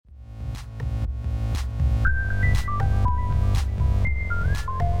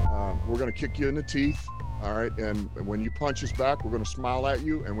we're going to kick you in the teeth. All right. And when you punch us back, we're going to smile at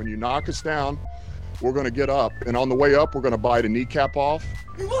you. And when you knock us down, we're going to get up. And on the way up, we're going to bite a kneecap off.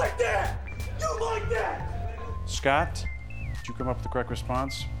 You like that? You like that? Scott, did you come up with the correct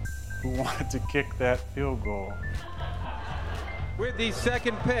response? Who wanted to kick that field goal? With the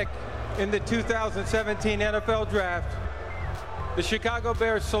second pick in the 2017 NFL Draft, the Chicago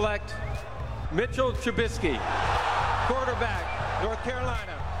Bears select Mitchell Trubisky, quarterback, North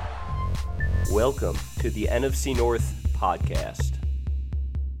Carolina. Welcome to the NFC North podcast.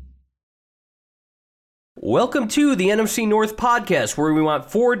 Welcome to the NFC North podcast, where we want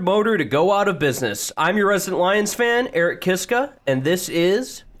Ford Motor to go out of business. I'm your resident Lions fan, Eric Kiska, and this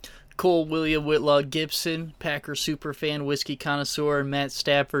is Cole William Whitlaw Gibson, Packer superfan, whiskey connoisseur, and Matt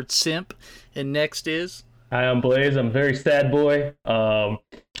Stafford simp. And next is... Hi, I'm Blaze. I'm a very sad boy.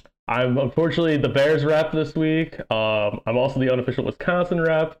 I'm unfortunately the Bears rep this week. I'm also the unofficial Wisconsin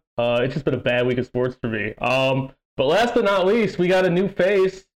rep. It's just been a bad week of sports for me. But last but not least, we got a new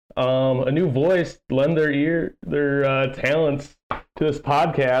face, a new voice, lend their talents to this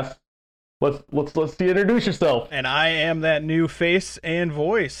podcast. Let's see, introduce yourself. And I am that new face and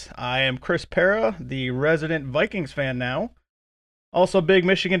voice. I am Chris Pera, the resident Vikings fan now. Also a big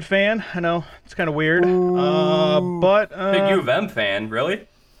Michigan fan. I know, it's kind of weird. But big U of M fan, really?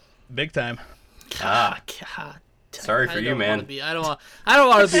 Big time. God. Sorry for you, man. I don't want to be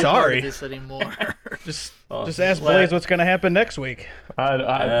part of Sorry. this anymore. Just ask Blaze what's going to happen next week.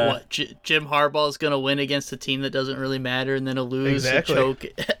 What? Jim Harbaugh is going to win against a team that doesn't really matter, and then he'll lose and choke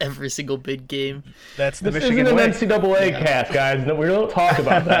every single big game. That's the this Michigan way. This isn't an NCAA cast, guys. No, we don't talk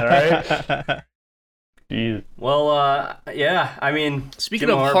about that, all right? Jeez. Well, yeah, I mean... Speaking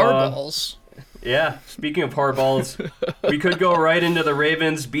of hardballs... Yeah, speaking of hardballs, we could go right into the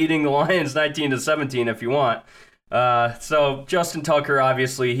Ravens beating the Lions 19-17 if you want. So Justin Tucker,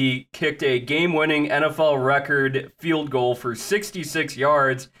 obviously, he kicked a game-winning NFL record field goal for 66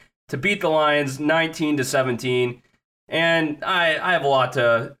 yards to beat the Lions 19-17. And I have a lot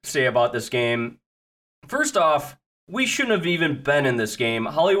to say about this game. First off, we shouldn't have even been in this game.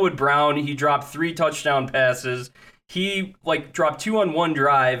 Hollywood Brown, he dropped 3 touchdown passes. He dropped 2 on one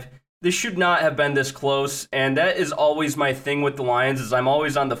drive. This should not have been this close, and that is always my thing with the Lions, is I'm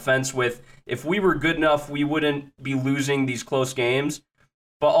always on the fence with, if we were good enough, we wouldn't be losing these close games.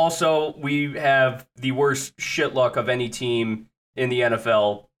 But also, we have the worst shit luck of any team in the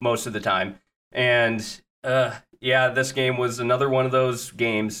NFL most of the time. And, yeah, this game was another one of those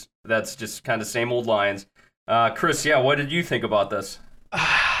games that's just kind of same old Lions. Chris, yeah, what did you think about this?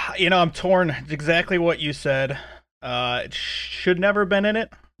 I'm torn. It's exactly what you said. It should never have been in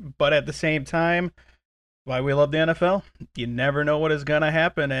it. But at the same time, why we love the NFL, you never know what is going to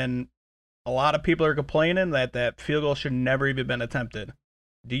happen, and a lot of people are complaining that field goal should never even been attempted.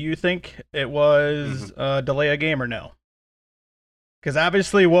 Do you think it was delay a game or no? Because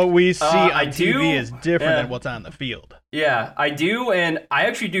obviously what we see on TV is different than what's on the field. Yeah, I do, and I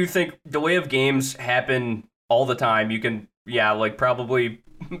actually do think delay of games happen all the time. You can, probably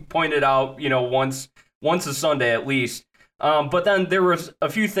point it out, once a Sunday at least. But then there was a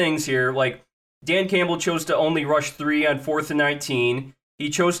few things here, like Dan Campbell chose to only rush 3 on 4th and 19.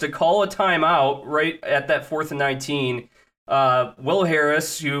 He chose to call a timeout right at that 4th and 19. Will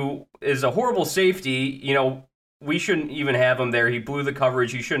Harris, who is a horrible safety, we shouldn't even have him there. He blew the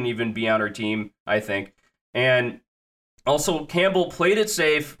coverage. He shouldn't even be on our team, I think. And also Campbell played it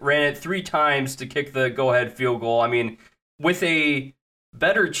safe, ran it 3 times to kick the go-ahead field goal. I mean, with a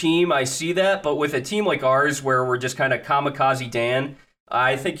better team, I see that, but with a team like ours where we're just kind of kamikaze Dan,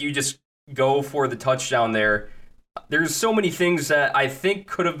 I think you just go for the touchdown there. There's so many things that I think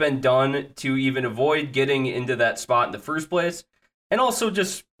could have been done to even avoid getting into that spot in the first place. And also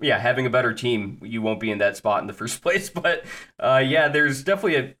just, having a better team, you won't be in that spot in the first place. But, there's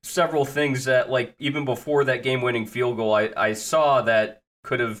definitely several things that, even before that game-winning field goal, I saw that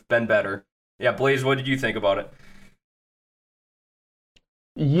could have been better. Yeah, Blaze, what did you think about it?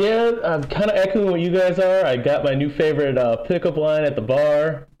 Yeah, I'm kind of echoing what you guys are. I got my new favorite pickup line at the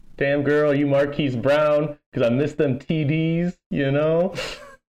bar. Damn girl, you Marquise Brown, because I miss them TDs, But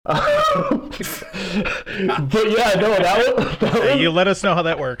yeah, no, that was... You let us know how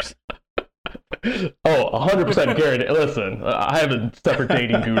that works. Oh, 100% guaranteed. Listen, I have a separate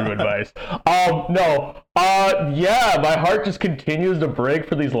dating guru advice. My heart just continues to break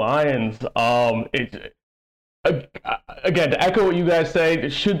for these Lions. Again, to echo what you guys say,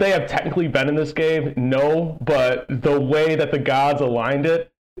 should they have technically been in this game? No, but the way that the gods aligned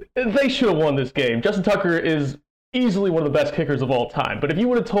it, they should have won this game. Justin Tucker is easily one of the best kickers of all time. But if you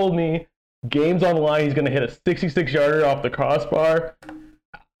would have told me game's on the line, he's going to hit a 66-yarder off the crossbar,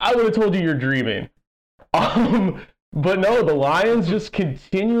 I would have told you you're dreaming. But no, the Lions just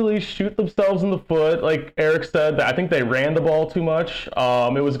continually shoot themselves in the foot. Like Eric said, I think they ran the ball too much.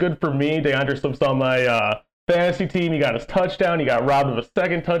 It was good for me. DeAndre Swift's on my fantasy team. He got his touchdown. He got robbed of a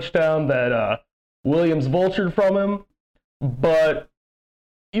second touchdown that Williams vultured from him. But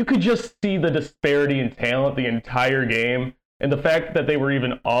you could just see the disparity in talent the entire game. And the fact that they were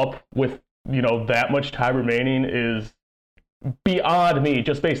even up with, that much time remaining is beyond me,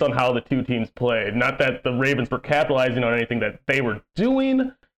 just based on how the two teams played. Not that the Ravens were capitalizing on anything that they were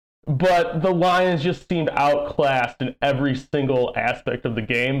doing, but the Lions just seemed outclassed in every single aspect of the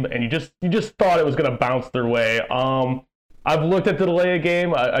game, and you just thought it was going to bounce their way. I've looked at the delay of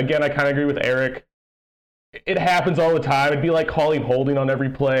game. Again, I kind of agree with Eric. It happens all the time. It'd be like calling holding on every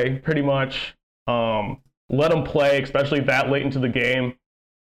play, pretty much. Let them play, especially that late into the game.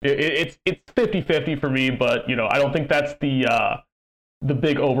 It's 50-50 for me, but I don't think that's the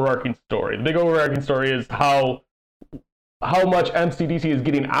big overarching story. The big overarching story is how much MCDC is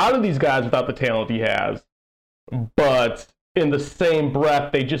getting out of these guys without the talent he has. But in the same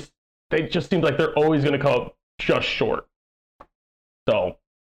breath, they just seem like they're always going to come up just short. So,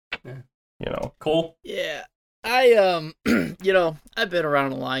 Cool. Yeah. I've been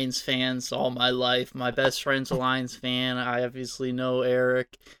around Lions fans all my life. My best friend's a Lions fan. I obviously know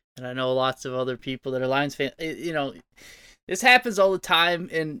Eric, and I know lots of other people that are Lions fans. This happens all the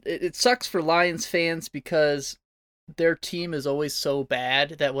time, and it sucks for Lions fans because their team is always so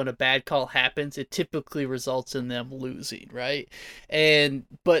bad that when a bad call happens, it typically results in them losing, right?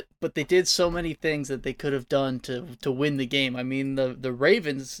 But they did so many things that they could have done to win the game. I mean, the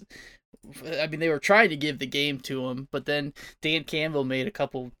Ravens, they were trying to give the game to him, but then Dan Campbell made a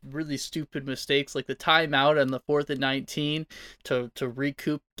couple really stupid mistakes, like the timeout on the 4th and 19 to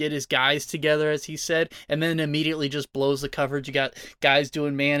recoup, get his guys together, as he said, and then immediately just blows the coverage. You got guys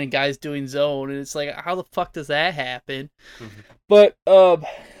doing man and guys doing zone, and it's like, how the fuck does that happen? Mm-hmm. But,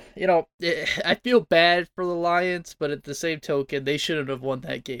 I feel bad for the Lions, but at the same token, they shouldn't have won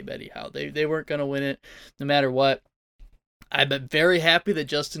that game anyhow. They weren't going to win it no matter what. I'm very happy that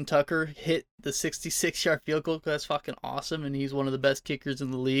Justin Tucker hit the 66-yard field goal, because that's fucking awesome, and he's one of the best kickers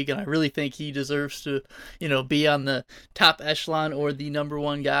in the league, and I really think he deserves to, be on the top echelon or the number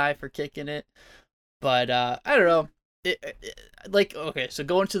one guy for kicking it. But, I don't know. Okay, so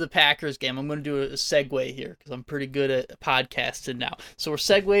going to the Packers game, I'm going to do a segue here because I'm pretty good at podcasting now. So we're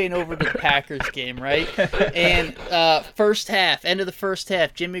segueing over to the Packers game, right? And end of the first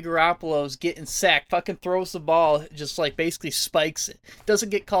half, Jimmy Garoppolo's getting sacked, fucking throws the ball, just like basically spikes it. Doesn't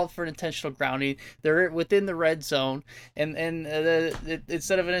get called for an intentional grounding. They're within the red zone, and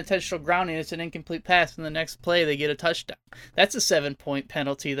instead of an intentional grounding, it's an incomplete pass, and the next play they get a touchdown. That's a 7-point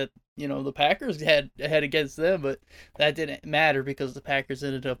penalty that the Packers had against them, but that didn't matter because the Packers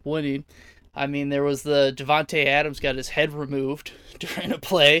ended up winning. I mean, there was the Devontae Adams got his head removed during a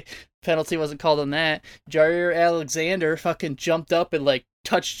play. Penalty wasn't called on that. Jair Alexander fucking jumped up and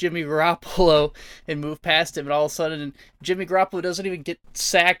touched Jimmy Garoppolo and moved past him, and all of a sudden Jimmy Garoppolo doesn't even get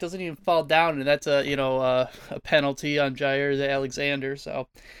sacked, doesn't even fall down, and that's a penalty on Jair Alexander. So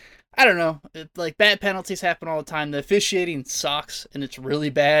I don't know. Bad penalties happen all the time. The officiating sucks, and it's really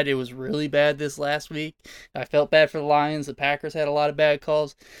bad. It was really bad this last week. I felt bad for the Lions. The Packers had a lot of bad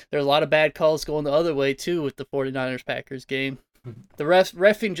calls. There are a lot of bad calls going the other way, too, with the 49ers-Packers game. The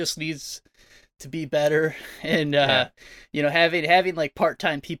reffing just needs to be better, and, having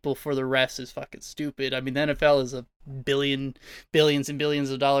part-time people for the refs is fucking stupid. I mean, the NFL is a billions and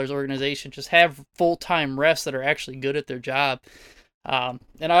billions of dollars organization. Just have full-time refs that are actually good at their job. And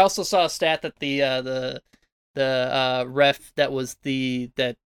I also saw a stat that the ref that was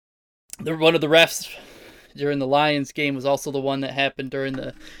one of the refs during the Lions game was also the one that happened during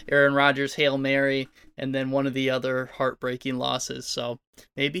the Aaron Rodgers Hail Mary, and then one of the other heartbreaking losses. So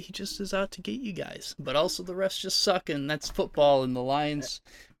maybe he just is out to get you guys, but also the refs just suck, and that's football, and the Lions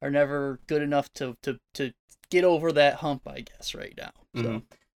are never good enough to get over that hump, I guess, right now. So. Mm-hmm.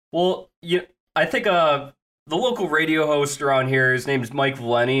 Well, I think the local radio host around here, his name's Mike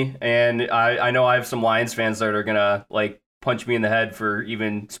Valeni, and I know I have some Lions fans that are gonna punch me in the head for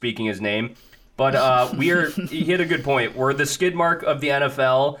even speaking his name. But he hit a good point. We're the skid mark of the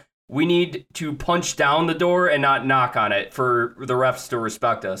NFL. We need to punch down the door and not knock on it for the refs to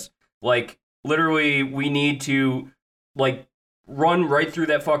respect us. Literally, we need to run right through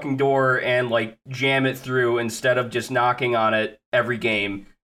that fucking door and jam it through instead of just knocking on it every game,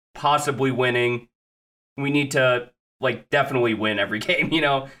 possibly winning. We need to definitely win every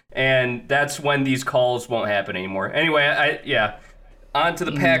game, and that's when these calls won't happen anymore. Anyway, on to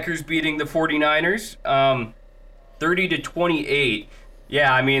the Packers beating the 49ers, 30-28.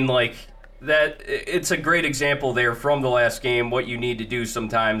 Yeah, I mean, like, that. It's a great example there from the last game, what you need to do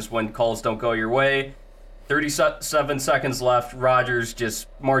sometimes when calls don't go your way. 37 seconds left, Rodgers just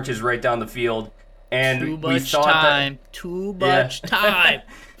marches right down the field. And Too we much thought time. Too much time.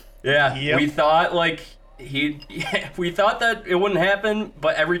 Yeah, Yep. we thought, like, we thought that it wouldn't happen,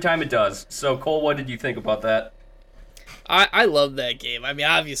 but every time it does. So, Cole, what did you think about that? I love that game. I mean,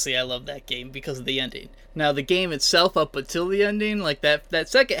 obviously, I love that game because of the ending. Now, the game itself, up until the ending, like that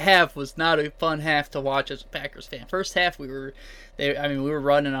second half was not a fun half to watch as a Packers fan. First half, we were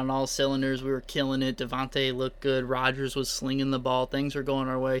running on all cylinders. We were killing it. Devontae looked good. Rodgers was slinging the ball. Things were going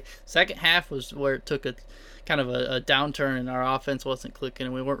our way. Second half was where it took a kind of a downturn, and our offense wasn't clicking,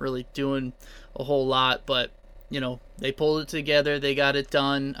 and we weren't really doing a whole lot. But they pulled it together. They got it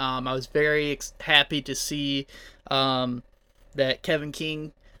done. I was very happy to see that Kevin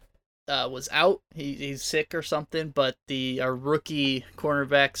King was out. He's sick or something, but our rookie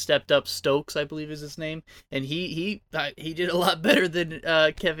cornerback stepped up. Stokes, I believe is his name, and he did a lot better than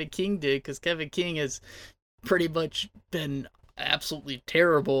Kevin King did, because Kevin King has pretty much been absolutely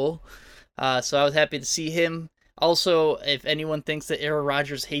terrible. So I was happy to see him. Also, if anyone thinks that Aaron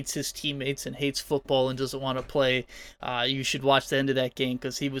Rodgers hates his teammates and hates football and doesn't want to play, you should watch the end of that game,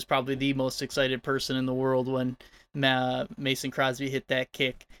 because he was probably the most excited person in the world when Mason Crosby hit that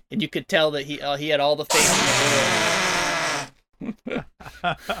kick, and you could tell that he had all the faith in the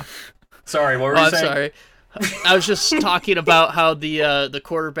world. Sorry, what were you saying? I'm sorry. I was just talking about how the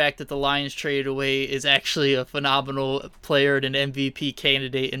quarterback that the Lions traded away is actually a phenomenal player and an MVP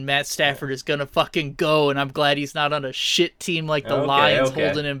candidate, and Matt Stafford is gonna fucking go, and I'm glad he's not on a shit team like the Lions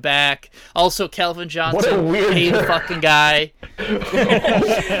holding him back. Also, Kelvin Johnson, hate the fucking guy.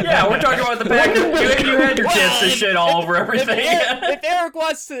 Yeah, we're talking about the Packers. You had your chance to shit all over everything.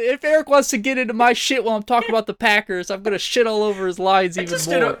 If Eric wants to get into my shit while I'm talking about the Packers, I'm gonna shit all over his lines even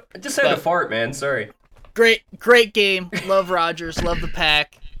more. I just had to fart, man. Sorry. Great game. Love Rodgers. Love the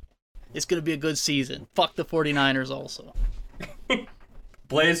Pack. It's going to be a good season. Fuck the 49ers also.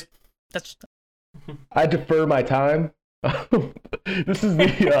 Blaze? I defer my time. This is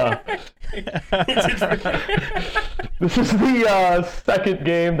the second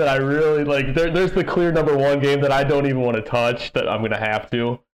game that I really like. There's the clear number one game that I don't even want to touch, that I'm going to have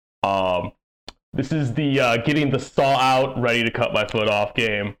to. This is the getting the saw out, ready to cut my foot off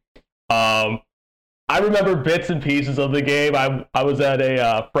game. I remember bits and pieces of the game. I was at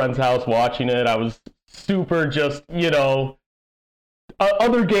a friend's house watching it. I was super just,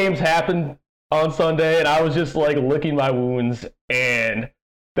 other games happened on Sunday, and I was just like licking my wounds. And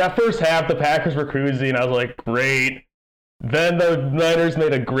that first half, the Packers were cruising. I was like, great. Then the Niners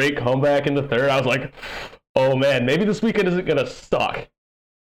made a great comeback in the third. I was like, oh man, maybe this weekend isn't going to suck.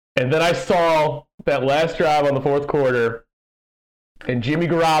 And then I saw that last drive on the fourth quarter, and Jimmy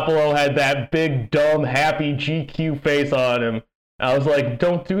Garoppolo had that big, dumb, happy GQ face on him. I was like,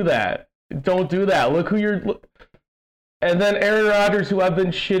 don't do that. Don't do that. Look who you're... And then Aaron Rodgers, who I've been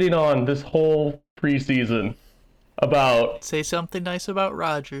shitting on this whole preseason about... Say something nice about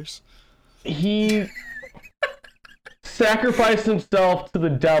Rodgers. He sacrificed himself to the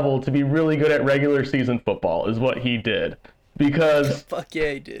devil to be really good at regular season football, is what he did. Because... Fuck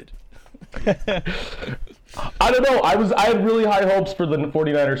yeah, he did. I don't know. I had really high hopes for the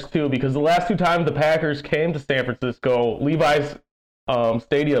 49ers too, because the last two times the Packers came to San Francisco, Levi's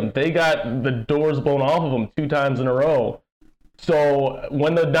Stadium, they got the doors blown off of them 2 times in a row. So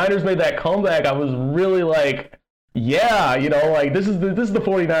when the Niners made that comeback, I was really like, yeah, this is the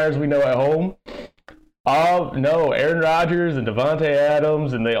 49ers we know at home. No, Aaron Rodgers and Devontae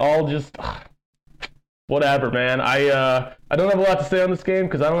Adams, and they all just... Whatever, man. I don't have a lot to say on this game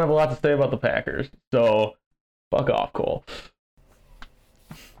because I don't have a lot to say about the Packers. So, fuck off, Cole.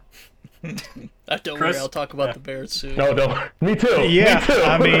 Don't worry, I'll talk about the Bears soon. No, don't. Me too. Yeah, Me too.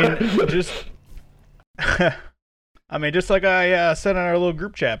 I mean, just like I said in our little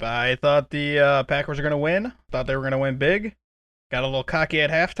group chat, I thought the Packers were going to win. Thought they were going to win big. Got a little cocky at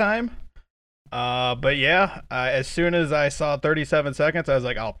halftime. But yeah, as soon as I saw 37 seconds, I was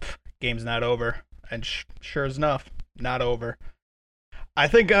like, oh, game's not over. And sure enough, not over. I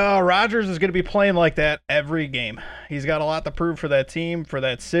think Rodgers is going to be playing like that every game. He's got a lot to prove for that team, for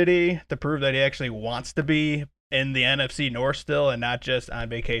that city, to prove that he actually wants to be in the NFC North still and not just on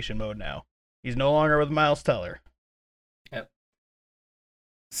vacation mode now. He's no longer with Miles Teller. Yep.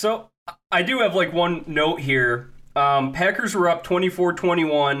 So, I do have one note here. Packers were up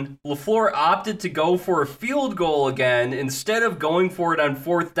 24-21. LaFleur opted to go for a field goal again instead of going for it on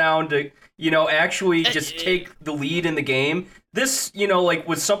fourth down to... actually just take the lead in the game. this, like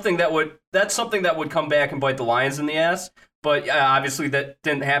was something that's something that would come back and bite the Lions in the ass. But obviously that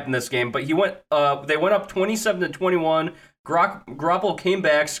didn't happen this game. But they went up 27-21. Garoppolo came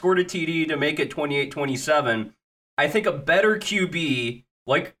back, scored a TD to make it 28-27. I think a better QB,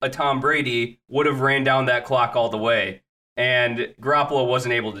 like a Tom Brady, would have ran down that clock all the way. And Garoppolo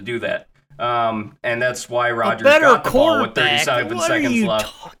wasn't able to do that. And that's why Rodgers got the ball with 37 seconds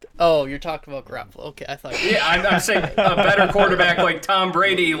left. Oh, you're talking about Garoppolo. Okay, I thought. Yeah, I'm saying a better quarterback like Tom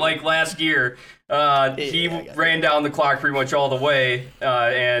Brady, like last year. He ran down the clock pretty much all the way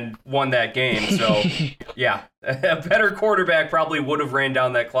and won that game. So, yeah, a better quarterback probably would have ran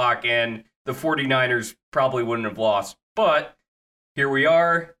down that clock, and the 49ers probably wouldn't have lost. But here we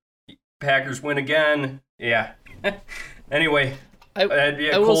are. Packers win again. Yeah. Anyway. I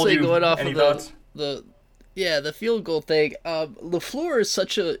will say, going off of thoughts? the field goal thing, LaFleur is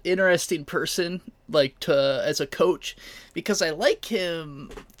such an interesting person, as a coach, because I like him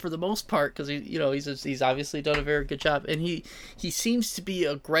for the most part, because he's obviously done a very good job, and he seems to be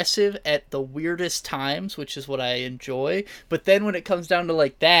aggressive at the weirdest times, which is what I enjoy. But then when it comes down to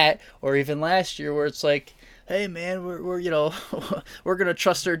like that, or even last year where it's like, hey man, we're we're gonna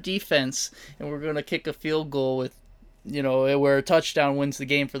trust our defense and we're gonna kick a field goal with, where a touchdown wins the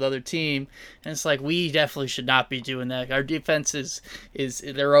game for the other team. And it's like, we definitely should not be doing that. Our defense is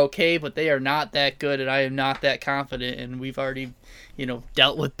they're okay, but they are not that good, and I am not that confident, and we've already,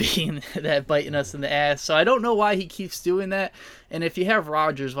 dealt with being that biting us in the ass. So I don't know why he keeps doing that. And if you have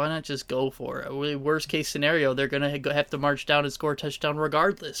Rodgers, why not just go for it? Really, worst case scenario, they're going to have to march down and score a touchdown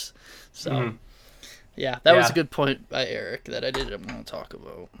regardless. So, yeah, that was a good point by Eric that I didn't want to talk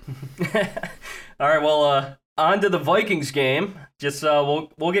about. All right, well, on to the Vikings game. Just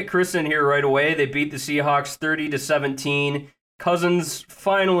we'll get Chris in here right away. They beat the Seahawks 30-17. Cousins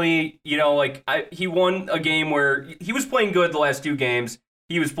finally, he won a game where he was playing good the last two games.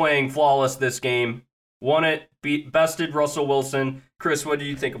 He was playing flawless this game. Won it, bested Russell Wilson. Chris, what do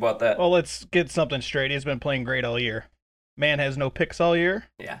you think about that? Well, let's get something straight. He's been playing great all year. Man has no picks all year.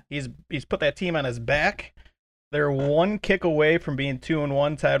 Yeah. He's put that team on his back. They're one kick away from being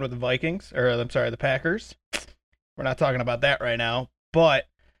 2-1, tied with the Vikings, the Packers. We're not talking about that right now, but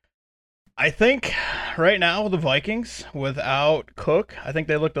I think right now the Vikings, without Cook, I think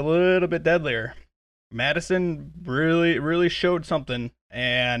they looked a little bit deadlier. Madison really, really showed something,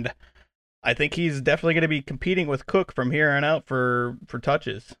 and I think he's definitely going to be competing with Cook from here on out for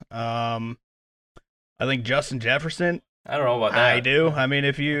touches. I think Justin Jefferson. I don't know about that. I do. I mean,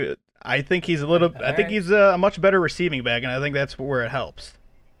 I think he's he's a much better receiving back, and I think that's where it helps.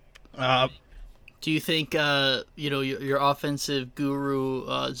 Do you think your offensive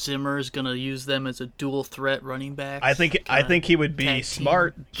guru Zimmer is going to use them as a dual threat running back? I think he would be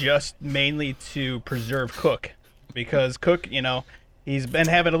smart, just mainly to preserve Cook, because Cook, he's been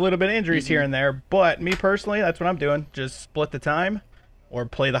having a little bit of injuries here and there. But me personally, that's what I'm doing: just split the time, or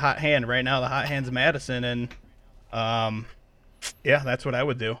play the hot hand. Right now, the hot hand's Madison, and that's what I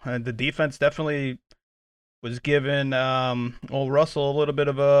would do. The defense definitely was giving old Russell a little bit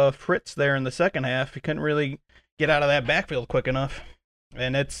of a fritz there in the second half. He couldn't really get out of that backfield quick enough.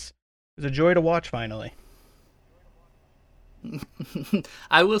 And it's a joy to watch finally.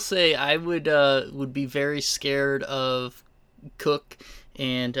 I will say I would be very scared of Cook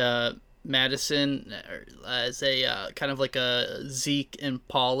and Madison as a kind of like a Zeke and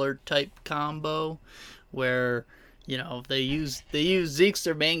Pollard type combo, where they use Zeke's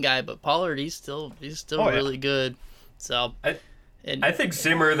their main guy, but Pollard he's still really good. So I think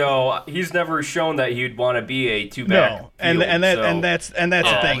Zimmer, though, he's never shown that he'd want to be a two-back. No, and that's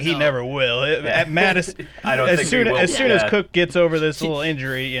the thing. He never will. At Madison, I don't think he will. As soon as Cook gets over this little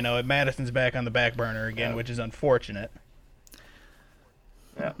injury, Madison's back on the back burner again, which is unfortunate.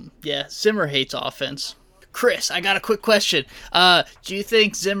 Yeah, Zimmer hates offense. Chris, I got a quick question. Do you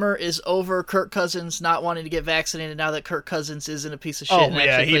think Zimmer is over Kirk Cousins not wanting to get vaccinated now that Kirk Cousins isn't a piece of shit and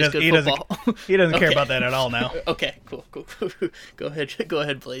actually plays good football? He doesn't care about that at all now. Okay, cool. Go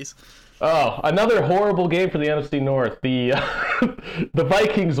ahead, please. Oh, another horrible game for the NFC North. The the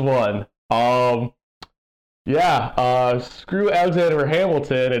Vikings won. Screw Alexander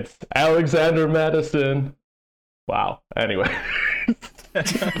Hamilton. It's Alexander Madison. Wow. Anyway.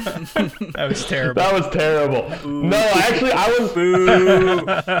 That was terrible. That was terrible. Ooh. No, actually, I was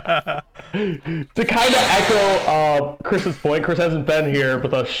to kind of echo Chris's point. Chris hasn't been here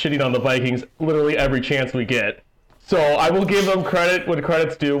with us shitting on the Vikings literally every chance we get. So I will give them credit when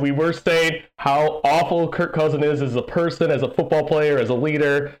credit's due. We were saying how awful Kirk Cousins is as a person, as a football player, as a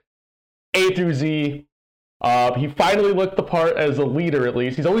leader, A through Z. He finally looked the part as a leader, at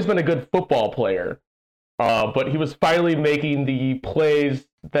least. He's always been a good football player. but he was finally making the plays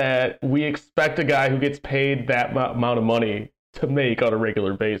that we expect a guy who gets paid that amount of money to make on a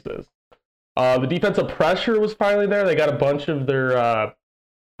regular basis. The defensive pressure was finally there. They got a bunch of their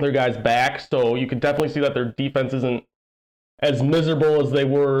guys back, so you can definitely see that their defense isn't as miserable as they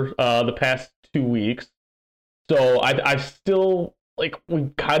were the past 2 weeks. So I still, like,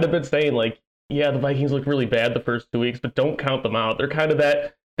 we've kind of been saying, like, yeah, the Vikings look really bad the first 2 weeks, but don't count them out. They're kind of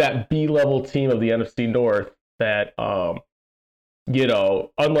that B-level team of the NFC North that,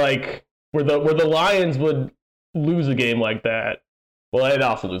 unlike where the Lions would lose a game like that, well, they'd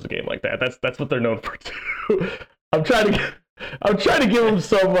also lose a game like that. That's what they're known for too. I'm trying to give them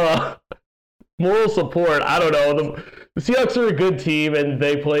some moral support. I don't know. The Seahawks are a good team, and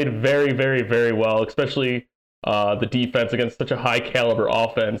they played very, very, very well, especially the defense against such a high caliber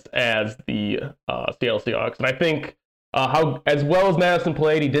offense as the Seattle Seahawks. And I think how as well as Madison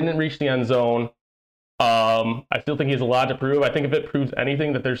played, he didn't reach the end zone. I still think he has a lot to prove. I think if it proves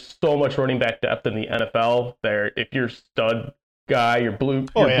anything, that there's so much running back depth in the NFL. There, if your stud guy, your blue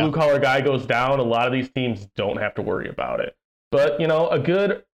collar guy goes down, a lot of these teams don't have to worry about it. But a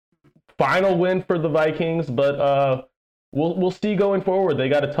good final win for the Vikings. But we'll see going forward. They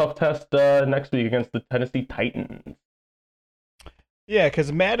got a tough test next week against the Tennessee Titans. Yeah,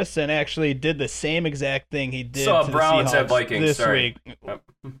 because Madison actually did the same exact thing he did to Browns the Seahawks at Vikings this week.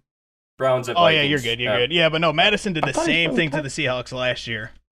 Browns at Vikings. Oh yeah, you're good. You're good. Yeah, but no, Madison did the same thing to the Seahawks last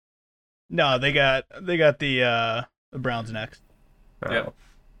year. No, they got the Browns next. Yeah.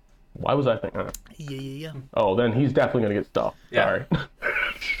 Why was I thinking that? Yeah. Oh, then he's definitely gonna get stuffed. Yeah.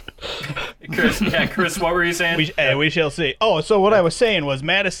 Sorry. Chris, what were you saying? We shall see. Oh, so what I was saying was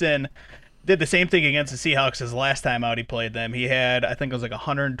Madison did the same thing against the Seahawks as last time out he played them. He had, I think it was like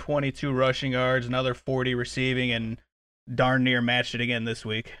 122 rushing yards, another 40 receiving, and darn near matched it again this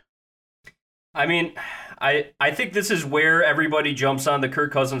week. I mean, I think this is where everybody jumps on the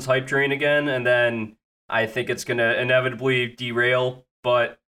Kirk Cousins hype train again, and then I think it's going to inevitably derail,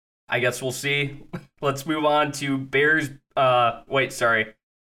 but I guess we'll see. Let's move on to Bears.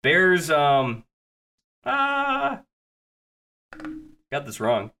 Bears, got this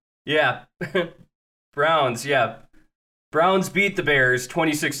wrong. Yeah. Browns, yeah. Browns beat the Bears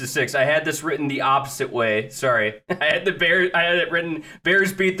 26-6. I had this written the opposite way. Sorry. I had it written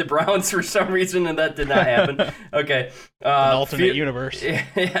Bears beat the Browns for some reason, and that did not happen. Okay. An alternate universe.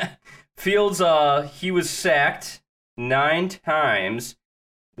 Yeah. Fields, he was sacked 9 times.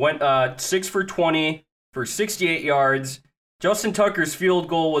 Went 6 for 20 for 68 yards. Justin Tucker's field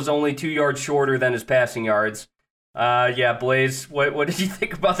goal was only 2 yards shorter than his passing yards. Yeah, Blaze, what did you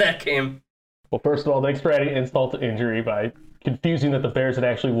think about that game? Well, first of all, thanks for adding insult to injury by confusing that the Bears had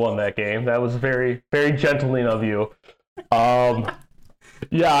actually won that game. That was very, very gentleman of you.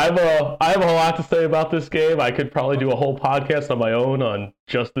 Yeah, I have a lot to say about this game. I could probably do a whole podcast on my own on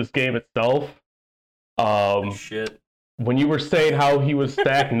just this game itself. Shit. When you were saying how he was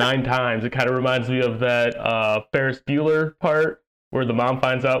stacked 9 times, it kind of reminds me of that Ferris Bueller part where the mom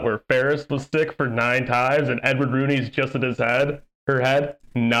finds out where Ferris was sick for 9 times and Edward Rooney's just at her head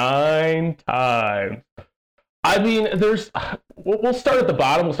 9 times. I mean, we'll start at the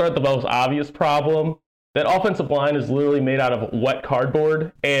bottom. We'll start at the most obvious problem. That offensive line is literally made out of wet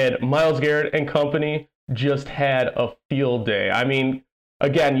cardboard, and Myles Garrett and company just had a field day. I mean,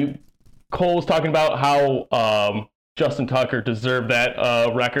 again, Cole was talking about how Justin Tucker deserved that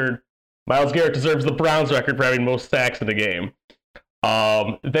record. Myles Garrett deserves the Browns record for having most sacks in the game.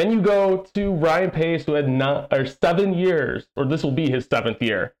 Then you go to Ryan Pace, who had 7 years, or this will be his 7th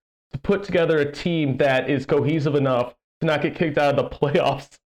year, to put together a team that is cohesive enough to not get kicked out of the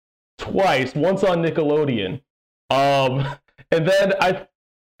playoffs twice, once on Nickelodeon. And then I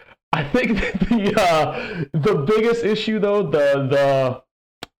think the biggest issue though,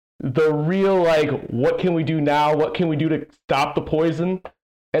 the real, like, what can we do now? What can we do to stop the poison?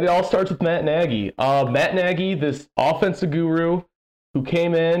 And it all starts with Matt Nagy. Matt Nagy, this offensive guru who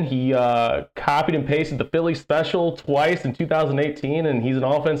came in, he copied and pasted the Philly special twice in 2018, and he's an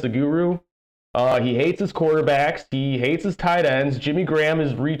offensive guru. He hates his quarterbacks. He hates his tight ends. Jimmy Graham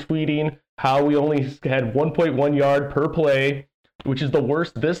is retweeting how we only had 1.1 yard per play, which is the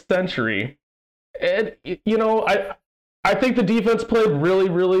worst this century. And, I think the defense played really,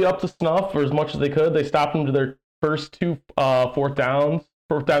 really up to snuff for as much as they could. They stopped them to their first 2 fourth down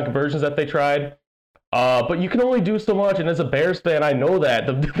conversions that they tried. But you can only do so much, and as a Bears fan, I know that.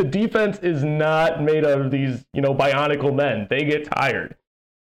 The defense is not made of these, bionicle men. They get tired.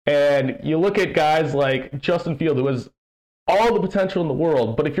 And you look at guys like Justin Field, who has all the potential in the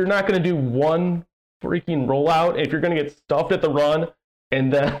world, but if you're not going to do one freaking rollout, if you're going to get stuffed at the run,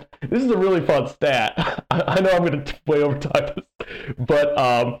 And then, this is a really fun stat. I know I'm going to way overtime this,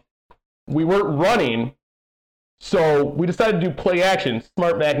 but we weren't running, so we decided to do play action,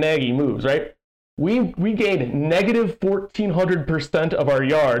 smart Matt Nagy moves, right? We gained negative 1,400% of our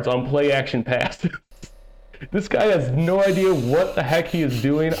yards on play action passes. This guy has no idea what the heck he is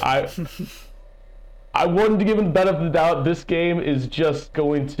doing. I wanted to give him the benefit of the doubt. This game is just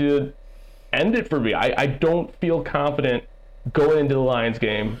going to end it for me. I don't feel confident going into the Lions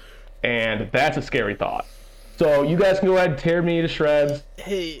game, and that's a scary thought. So you guys can go ahead and tear me to shreds.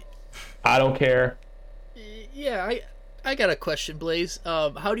 Hey. I don't care. Yeah, I got a question, Blaze.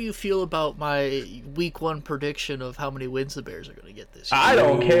 How do you feel about my week 1 prediction of how many wins the Bears are going to get this year? I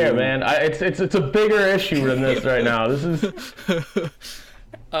don't care, man. It's a bigger issue than this right now. This is.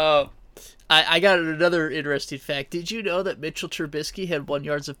 I got another interesting fact. Did you know that Mitchell Trubisky had 1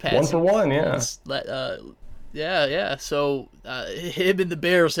 yards of passing? 1 for 1, yeah. Yeah. So him and the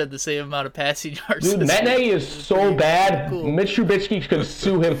Bears had the same amount of passing yards. Dude, Matt Nagy is so bad. Cool. Mitch Trubisky could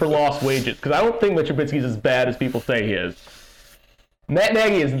sue him for lost wages because I don't think Mitch Trubisky is as bad as people say he is. Matt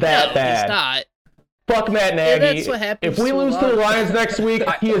Nagy is that bad. He's not. Fuck Matt Nagy. Yeah, that's what happens. If we lose to the Lions next week,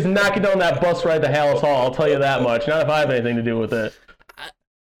 he is knocking down that bus ride to Hallis Hall. I'll tell you that much. Not if I have anything to do with it.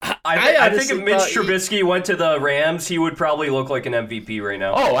 I think if Mitch Trubisky went to the Rams, he would probably look like an MVP right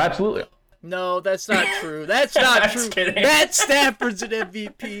now. Oh, absolutely. No, that's not true. That's not true. Kidding. Matt Stafford's an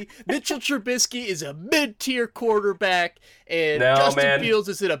MVP. Mitchell Trubisky is a mid-tier quarterback, and Justin Fields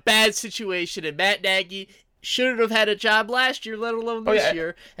is in a bad situation, and Matt Nagy shouldn't have had a job last year, let alone this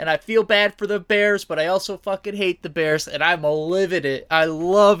year. And I feel bad for the Bears, but I also fucking hate the Bears, and I'm living it. I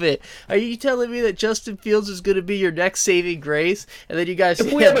love it. Are you telling me that Justin Fields is going to be your next saving grace? And then you guys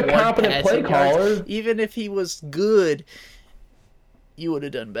if we have a competent play caller, even if he was good, you would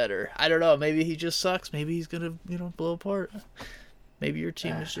have done better. I don't know. Maybe he just sucks. Maybe he's going to, blow apart. Maybe your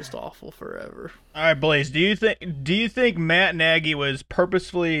team is just awful forever. All right, Blaze, do you think Matt Nagy was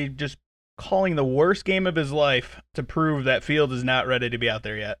purposefully just calling the worst game of his life to prove that Field is not ready to be out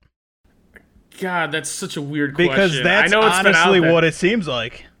there yet? God, that's such a weird question. Because that's honestly what it seems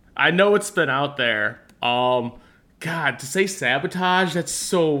like. I know it's been out there. God, to say sabotage, that's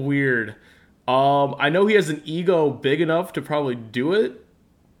so weird. I know he has an ego big enough to probably do it,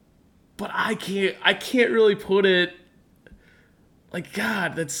 but I can't really put it. Like,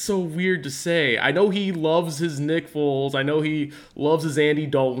 God, that's so weird to say. I know he loves his Nick Foles. I know he loves his Andy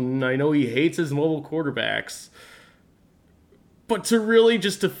Dalton. I know he hates his mobile quarterbacks. But to really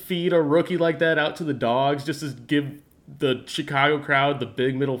just to feed a rookie like that out to the dogs, just to give the Chicago crowd the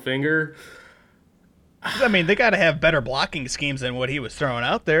big middle finger. I mean, they got to have better blocking schemes than what he was throwing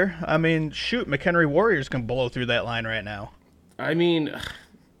out there. I mean, shoot, McHenry Warriors can blow through that line right now. I mean,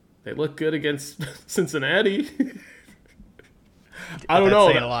 they look good against Cincinnati. I don't know.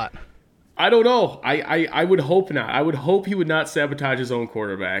 Saying a lot. I don't know. I would hope not. I would hope he would not sabotage his own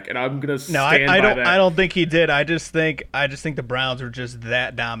quarterback, and I'm gonna stand by that. I don't think he did. I just think the Browns were just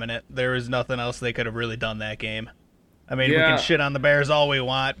that dominant. There was nothing else they could have really done that game. I mean, we can shit on the Bears all we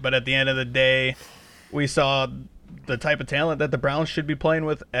want, but at the end of the day, we saw the type of talent that the Browns should be playing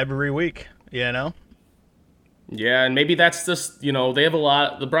with every week. You know. Yeah, and maybe that's just, they have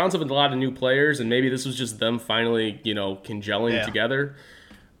the Browns have a lot of new players, and maybe this was just them finally, congealing together.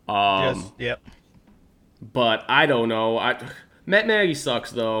 Yep. But I don't know. Matt Nagy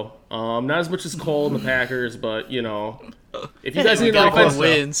sucks, though. Not as much as Cole and the Packers, but, if you guys need an offense,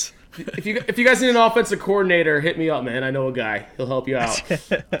 wins. If you guys need an offensive coordinator, hit me up, man. I know a guy. He'll help you out.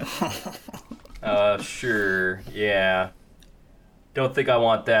 Sure, yeah. Don't think I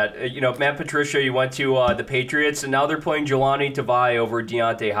want that. Matt Patricia, you went to the Patriots, and now they're playing Jelani Tavai over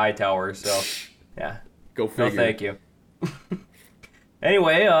Deontay Hightower. So, yeah. Go figure. No, thank you.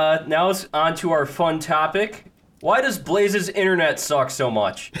 Anyway, now it's on to our fun topic. Why does Blaze's internet suck so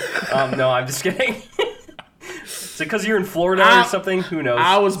much? No, I'm just kidding. Is it because you're in Florida or something? Who knows?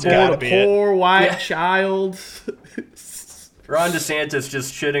 I was born a poor white child. Ron DeSantis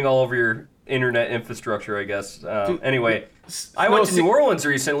just shitting all over your internet infrastructure, I guess. Anyway, I went to New Orleans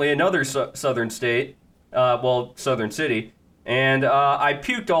recently, another southern state, southern city, and I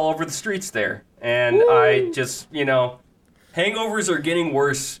puked all over the streets there. And woo! I just, hangovers are getting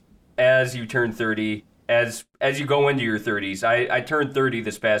worse as you turn 30, as you go into your 30s. I turned 30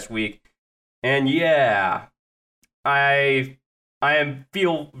 this past week, and yeah, I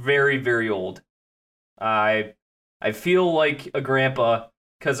feel very, very old. I feel like a grandpa.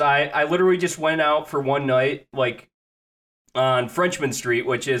 Because I literally just went out for one night, on Frenchman Street,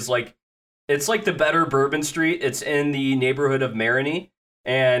 which is it's like the better Bourbon Street. It's in the neighborhood of Marigny.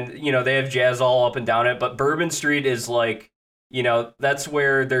 And, they have jazz all up and down it. But Bourbon Street is you know, that's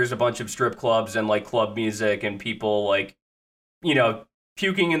where there's a bunch of strip clubs and like club music and people like, you know,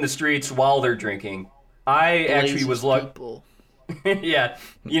 puking in the streets while they're drinking. I actually was lucky. Yeah,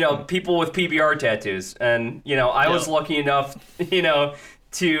 you know, people with PBR tattoos. And, you know, I was lucky enough, you know,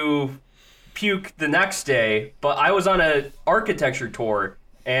 to puke the next day, but I was on an architecture tour,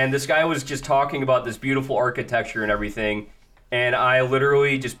 and this guy was just talking about this beautiful architecture and everything, and I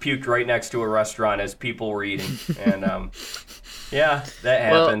literally just puked right next to a restaurant as people were eating. And yeah, that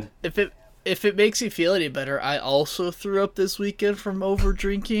happened. Well, if it makes you feel any better, I also threw up this weekend from over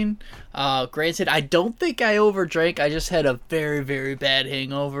drinking. Granted, I don't think I overdrank. I just had a very, very bad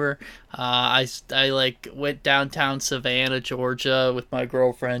hangover. I like went downtown Savannah, Georgia with my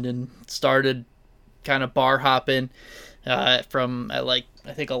girlfriend and started kind of bar hopping from at like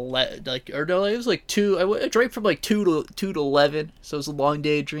I think 11, like, or no, it was like 2. I drank from like 2 to 11, so it was a long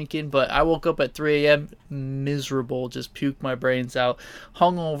day of drinking. But I woke up at 3 a.m. miserable, just puked my brains out,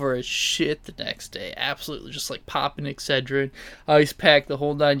 hungover as shit the next day, absolutely just like popping Excedrin, ice pack, the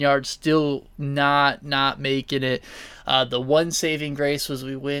whole 9 yards. Still not making it. The one saving grace was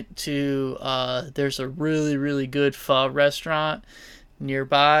we went to there's a really, really good pho restaurant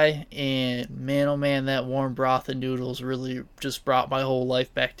nearby, and man, oh man, that warm broth and noodles really just brought my whole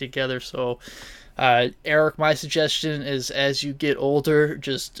life back together. So Eric, my suggestion is, as you get older,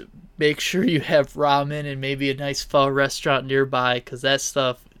 just make sure you have ramen and maybe a nice pho restaurant nearby, because that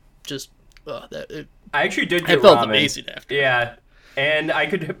stuff just I actually did get felt ramen. Amazing after. Yeah, and I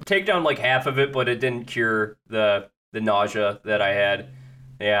could take down like half of it, but it didn't cure the nausea that I had.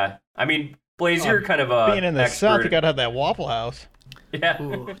 Yeah, I mean, Blaze, you're kind of a being in the expert. South, you gotta have that Waffle House. Yeah.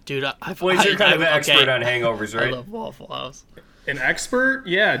 Ooh, dude, Blaze, you're kind of an expert on hangovers, right? I love Waffle House. An expert?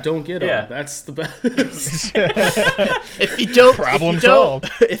 Yeah, don't get them. Yeah. That's the best. If you don't, Problem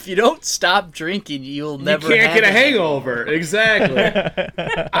solved. If you don't stop drinking, you'll never. You can't have get a it. hangover. Exactly.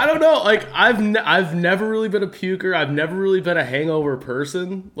 I don't know. Like I've never really been a puker. I've never really been a hangover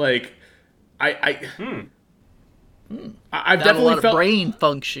person. Like I've Not definitely a lot of felt brain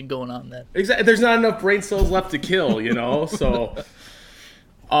function going on then. exactly. There's not enough brain cells left to kill. You know. So,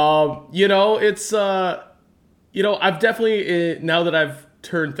 you know, it's you know, I've definitely now that I've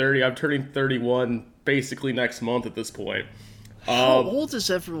turned 30. I'm turning 31 basically next month at this point. How old is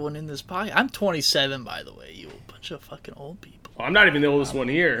everyone in this podcast? I'm 27, by the way. You bunch of fucking old people. I'm not even the oldest one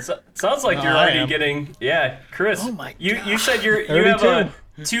here. Sounds like you're already getting. Yeah, Chris. Oh my you said you 32. have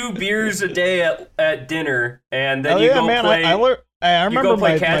 2 beers a day at dinner, and then Oh, you yeah, go man, play. I you remember go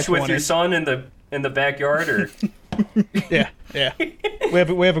play my catch with 20s. your son in the backyard, or Yeah.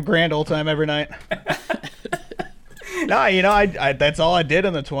 We have a grand old time every night. No, you know, I that's all I did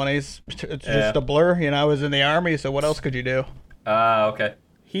in the 20s. It's just a blur. You know, I was in the Army, so what else could you do? okay.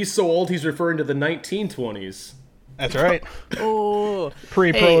 He's so old. He's referring to the 1920s. That's right. Oh,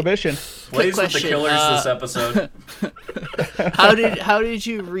 Pre-prohibition. Blaze with the question, killers this episode. how did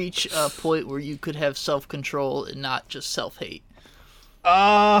you reach a point where you could have self-control and not just self-hate?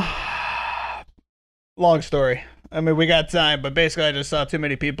 Long story. I mean, we got time, but basically I just saw too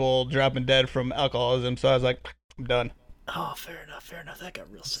many people dropping dead from alcoholism, so I was like, I'm done. Oh, fair enough. That got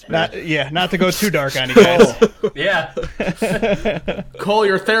real sad. Not to go too dark on you guys. Yeah. Cole,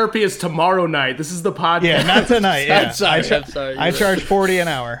 your therapy is tomorrow night. This is the podcast. Yeah, not tonight. Yeah. I'm sorry. I charge $40 an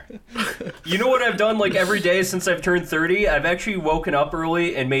hour. You know what I've done like every day since I've turned 30? I've actually woken up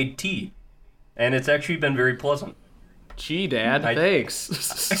early and made tea, and it's actually been very pleasant. Gee, Dad,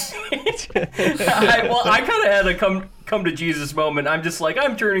 thanks. I kind of had a come to Jesus moment. I'm just like,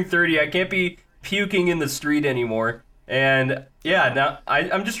 I'm turning 30. I can't be puking in the street anymore. And yeah, now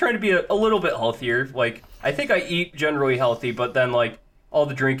I'm just trying to be a little bit healthier. Like, I think I eat generally healthy, but then like all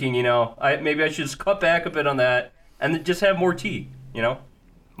the drinking, you know, maybe I should just cut back a bit on that and then just have more tea, you know?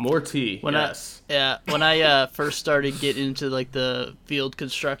 More tea. When I first started getting into like the field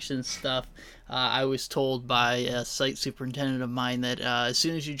construction stuff, I was told by a site superintendent of mine that as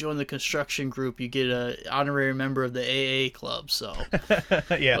soon as you join the construction group, you get an honorary member of the AA club. So,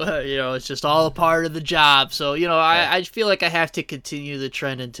 Yeah. you know, it's just all a part of the job. So, you know, I feel like I have to continue the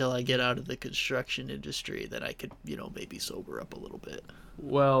trend until I get out of the construction industry. Then I could, you know, maybe sober up a little bit.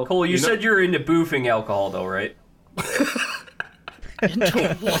 Well, Cole, you said you're into boofing alcohol, though, right?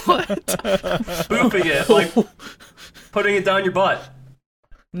 Into what? Boofing it, like putting it down your butt.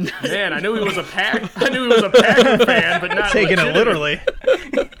 Man, I knew he was a Packer fan, but not Taking it legitimately. literally.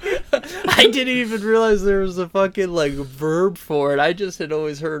 I didn't even realize there was a fucking like verb for it. I just had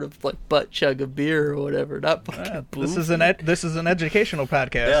always heard of like butt chug a beer or whatever. Not fucking This is an educational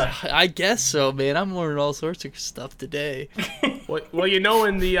podcast. Yeah. I guess so, man. I'm learning all sorts of stuff today. Well, you know,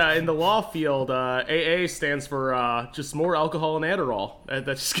 in the law field, AA stands for just more alcohol and Adderall. That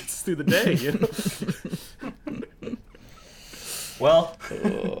just gets us through the day, you know. Well,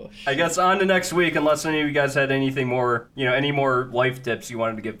 I guess on to next week, unless any of you guys had anything more, any more life tips you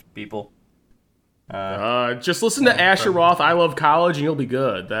wanted to give to people. Just listen to Asher Roth, I Love College, and you'll be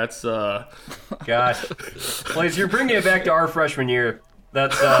good. That's, Gosh. Blaze, you're bringing it back to our freshman year.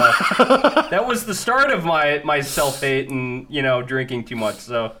 That's, that was the start of my self-hate and, drinking too much,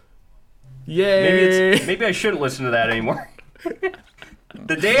 so. Yay! Maybe I shouldn't listen to that anymore.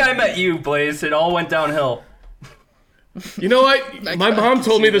 The day I met you, Blaze, it all went downhill. You know what? My mom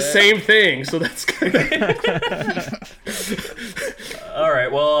told me the same thing, so that's kind of... All right,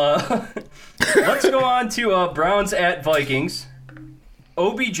 well, let's go on to Browns at Vikings.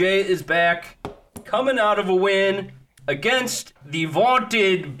 OBJ is back, coming out of a win against the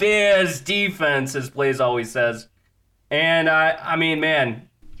vaunted Bears defense, as Blaze always says. And I mean, man,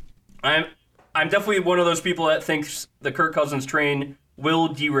 I'm definitely one of those people that thinks the Kirk Cousins train will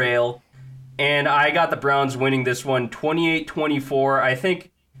derail. And I got the Browns winning this one 28-24. I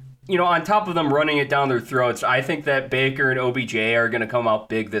think, on top of them running it down their throats, I think that Baker and OBJ are going to come out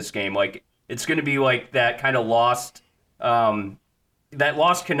big this game. Like, it's going to be like that kind of lost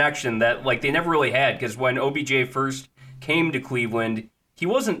connection that, like, they never really had. Because when OBJ first came to Cleveland, he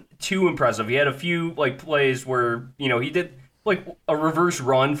wasn't too impressive. He had a few, like, plays where, he did, like, a reverse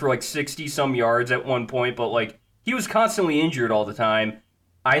run for, like, 60-some yards at one point. But, like, he was constantly injured all the time.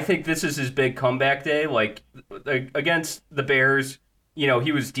 I think this is his big comeback day. Like, against the Bears,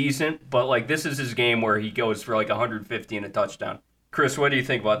 he was decent, but, like, this is his game where he goes for, like, 150 and a touchdown. Chris, what do you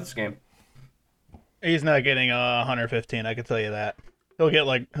think about this game? He's not getting 115, I can tell you that. He'll get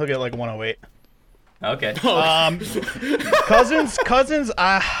like 108. Okay. Cousins,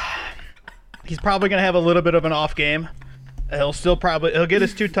 he's probably going to have a little bit of an off game. He'll get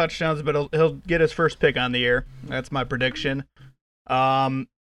his 2 touchdowns, but he'll get his first pick on the year. That's my prediction.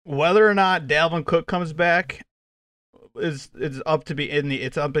 Whether or not Dalvin Cook comes back is up in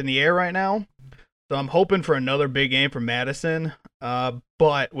the air right now. So I'm hoping for another big game for Madison.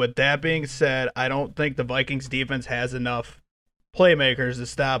 But with that being said, I don't think the Vikings defense has enough playmakers to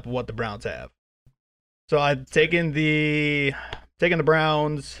stop what the Browns have. So I'm taking the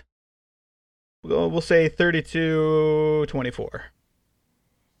Browns. We'll say 32-24.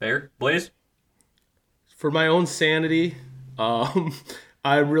 Fair, Blaze? For my own sanity, I'm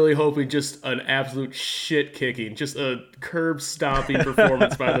really hoping just an absolute shit kicking, just a curb stomping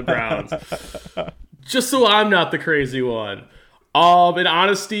performance by the Browns. Just so I'm not the crazy one. In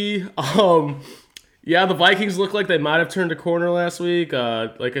honesty, yeah, the Vikings look like they might have turned a corner last week.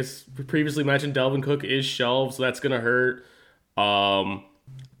 Like I previously mentioned, Dalvin Cook is shelved, so that's gonna hurt. I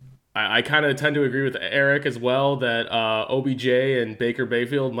kind of tend to agree with Eric as well that OBJ and Baker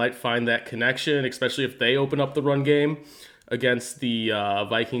Mayfield might find that connection, especially if they open up the run game against the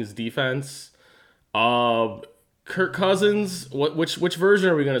Vikings defense. Kirk Cousins, which version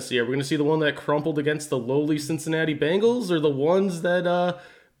are we going to see? Are we going to see the one that crumpled against the lowly Cincinnati Bengals, or the ones that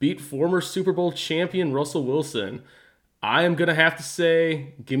beat former Super Bowl champion Russell Wilson? I am going to have to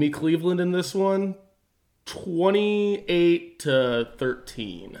say, give me Cleveland in this one,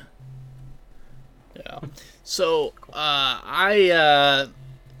 28-13. Yeah. So,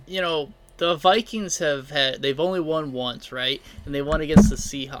 the Vikings they've only won once, right? And they won against the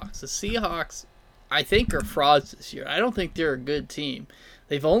Seahawks. The Seahawks, I think, are frauds this year. I don't think they're a good team.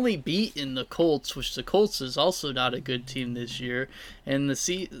 They've only beaten the Colts, which the Colts is also not a good team this year. And the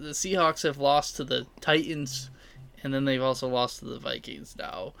Seahawks have lost to the Titans, and then they've also lost to the Vikings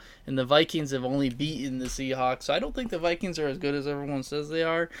now. And the Vikings have only beaten the Seahawks. So I don't think the Vikings are as good as everyone says they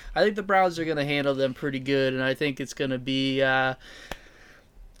are. I think the Browns are going to handle them pretty good, and I think it's going to be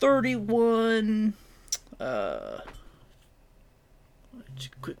 31...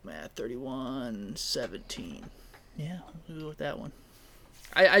 quick math, 31-17. Yeah, we'll go with that one.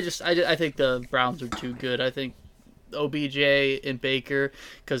 I think the Browns are too good. I think OBJ and Baker,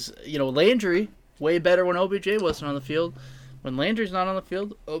 because, Landry, way better when OBJ wasn't on the field. When Landry's not on the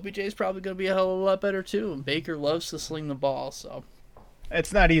field, OBJ's probably going to be a hell of a lot better too. And Baker loves to sling the ball, so.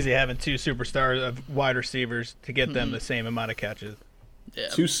 It's not easy having 2 superstars of wide receivers to get them the same amount of catches. Yeah.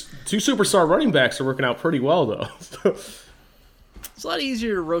 Two superstar running backs are working out pretty well, though. It's a lot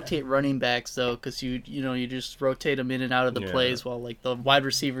easier to rotate running backs though, because you just rotate them in and out of the plays, while like the wide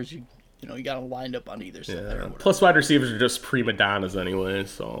receivers you got them lined up on either side. Yeah. Plus, wide receivers are just prima donnas anyway,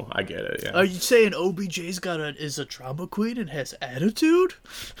 so I get it. Yeah. Are you saying OBJ's is a drama queen and has attitude?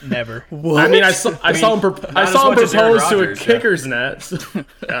 Never. What? I mean, I saw him propose to a kicker's net. So. Yeah,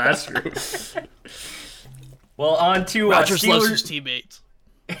 that's true. Well, on to Rodgers loves his Steelers teammates.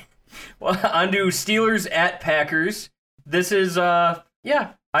 Well, on to Steelers at Packers. This is the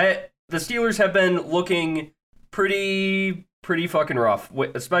Steelers have been looking pretty fucking rough,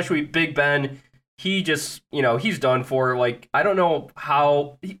 especially Big Ben. He just, he's done for. Like, I don't know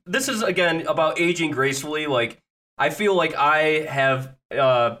how. This is, again, about aging gracefully. Like, I feel like I have,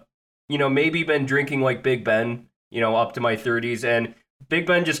 maybe been drinking like Big Ben, up to my 30s. And Big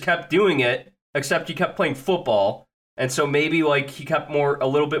Ben just kept doing it, except he kept playing football. And so maybe, like, he kept a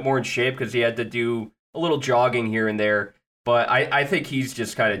little bit more in shape because he had to do a little jogging here and there. But I think he's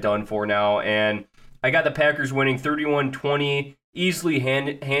just kind of done for now. And I got the Packers winning 31-20, easily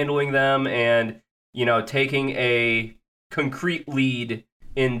handling them and, taking a concrete lead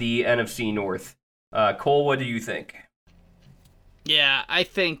in the NFC North. Cole, what do you think? Yeah, I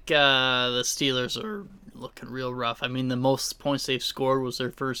think the Steelers are looking real rough. I mean, the most points they've scored was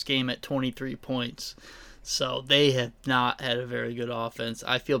their first game at 23 points. So they have not had a very good offense.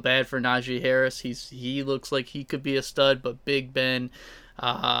 I feel bad for Najee Harris. He looks like he could be a stud, but Big Ben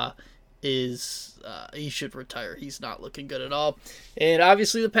he should retire. He's not looking good at all. And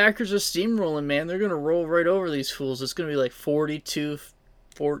obviously the Packers are steamrolling, man. They're going to roll right over these fools. It's going to be like 42-14,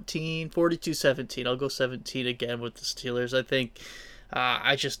 42-17. I'll go 17 again with the Steelers. I think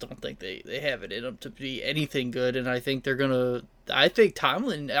I just don't think they have it in them to be anything good, and I think they're going to I think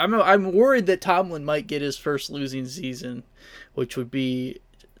Tomlin, I'm worried that Tomlin might get his first losing season, which would be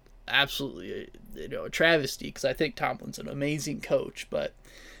absolutely a travesty, because I think Tomlin's an amazing coach, but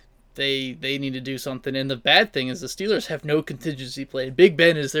they need to do something. And the bad thing is the Steelers have no contingency plan. Big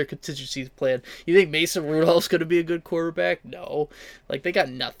Ben is their contingency plan. You think Mason Rudolph's going to be a good quarterback? No. Like, they got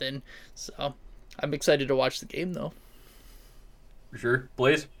nothing. So I'm excited to watch the game, though. For sure.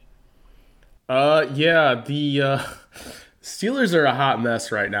 Blaze? Yeah, the Steelers are a hot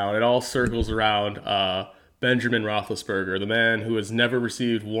mess right now, and it all circles around Benjamin Roethlisberger, the man who has never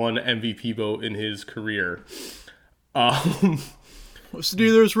received one MVP vote in his career.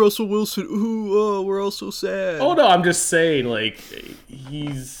 Steelers, Russell Wilson. Ooh, we're all so sad. Oh no, I'm just saying, like,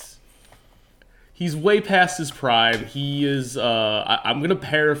 he's way past his prime. He is. I'm gonna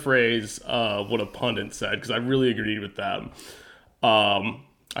paraphrase what a pundit said, because I really agreed with them.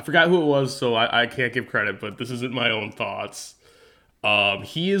 I forgot who it was, so I can't give credit, but this isn't my own thoughts.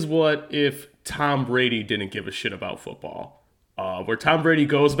 He is what if Tom Brady didn't give a shit about football. Where Tom Brady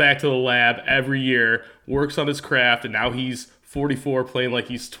goes back to the lab every year, works on his craft, and now he's 44 playing like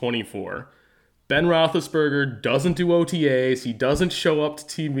he's 24. Ben Roethlisberger doesn't do OTAs. He doesn't show up to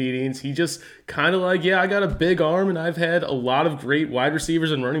team meetings. He just kind of like, yeah, I got a big arm, and I've had a lot of great wide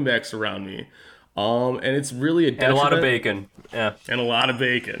receivers and running backs around me. And it's really a detriment. And a lot of bacon. Yeah. And a lot of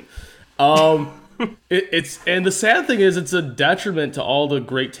bacon. It's and the sad thing is it's a detriment to all the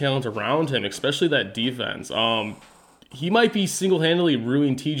great talent around him, especially that defense. He might be single-handedly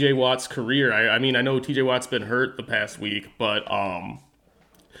ruining TJ Watt's career. I mean, I know TJ Watt's been hurt the past week, but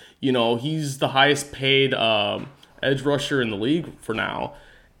he's the highest paid edge rusher in the league for now.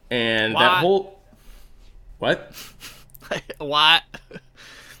 And that whole what? What?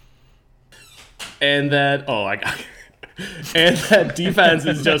 And that and that defense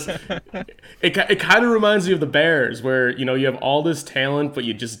is just it kind of reminds me of the Bears, where you have all this talent but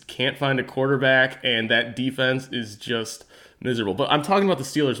you just can't find a quarterback, and that defense is just miserable. But I'm talking about the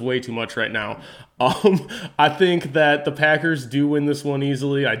Steelers way too much right now. I think that the Packers do win this one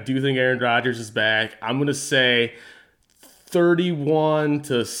easily. I do think Aaron Rodgers is back. I'm going to say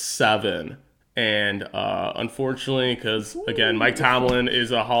 31-7. And unfortunately, because again, Mike Tomlin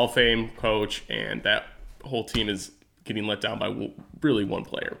is a Hall of Fame coach, and that whole team is getting let down by really one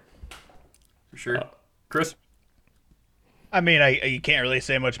player. For sure. Chris? I mean, you can't really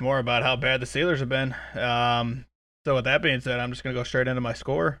say much more about how bad the Steelers have been. So with that being said, I'm just going to go straight into my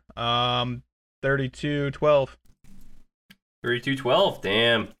score. 32-12. 32-12,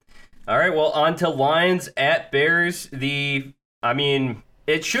 damn. All right, well, on to Lions at Bears.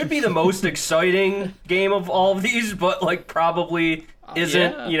 It should be the most exciting game of all of these, but like probably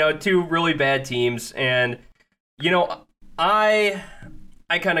isn't. Yeah. Two really bad teams, and I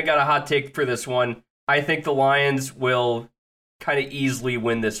kind of got a hot take for this one. I think the Lions will kind of easily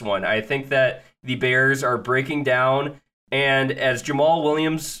win this one. I think that the Bears are breaking down, and as Jamal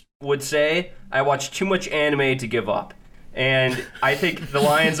Williams would say, I watch too much anime to give up. And I think the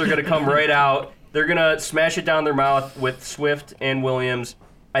Lions are going to come right out. They're going to smash it down their mouth with Swift and Williams.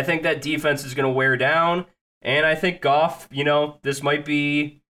 I think that defense is going to wear down. And I think Goff, this might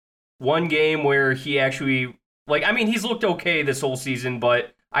be one game where he actually, he's looked okay this whole season,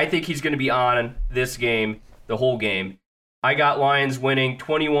 but I think he's going to be on this game, the whole game. I got Lions winning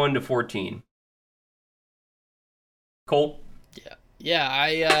 21-14. Cole?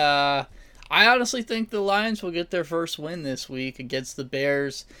 Yeah. I honestly think the Lions will get their first win this week against the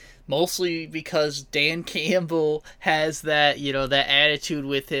Bears, mostly because Dan Campbell has that, that attitude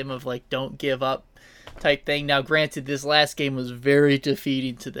with him of don't give up type thing. Now, granted, this last game was very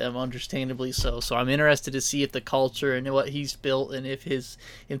defeating to them, understandably so. So I'm interested to see if the culture and what he's built and if his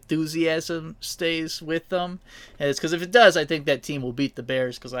enthusiasm stays with them. Because if it does, I think that team will beat the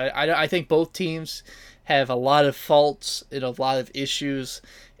Bears, because I think both teams have a lot of faults and a lot of issues.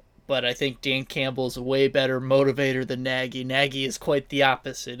 But I think Dan Campbell is a way better motivator than Nagy. Nagy is quite the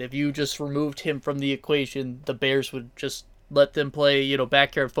opposite. If you just removed him from the equation, the Bears would just let them play,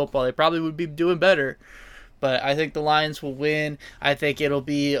 backyard football. They probably would be doing better. But I think the Lions will win. I think it'll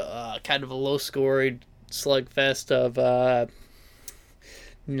be kind of a low-scoring slugfest of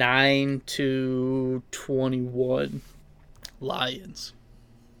 9-21 Lions.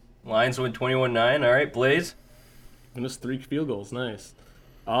 Lions win 21-9. All right, Blaze? And it's 3 field goals. Nice.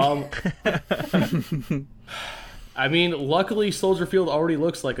 Luckily Soldier Field already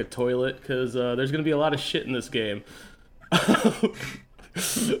looks like a toilet, because there's going to be a lot of shit in this game. I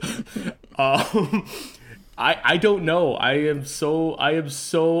don't know. I am so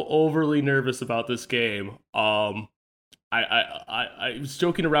overly nervous about this game. I was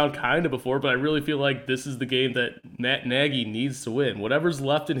joking around kind of before, but I really feel like this is the game that Matt Nagy needs to win. Whatever's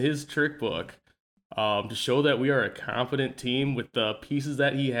left in his trick book, to show that we are a competent team with the pieces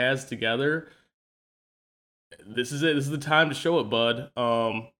that he has together. This is it. This is the time to show it, bud.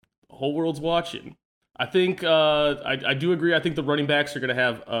 The whole world's watching. I think I do agree. I think the running backs are going to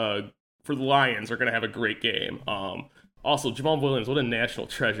have, for the Lions, are going to have a great game. Also, Jamal Williams, what a national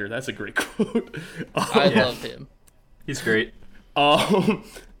treasure. That's a great quote. I love him. He's great. I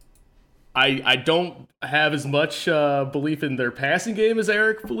don't have as much belief in their passing game as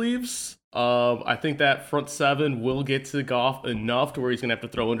Eric believes. I think that front seven will get to Goff enough to where he's going to have to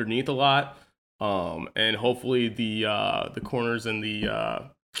throw underneath a lot. And hopefully the corners and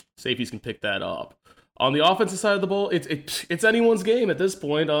the safeties can pick that up. On the offensive side of the ball, it's anyone's game at this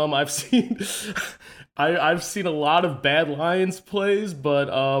point. I've seen a lot of bad Lions plays,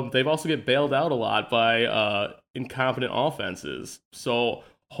 but they've also get bailed out a lot by incompetent offenses. So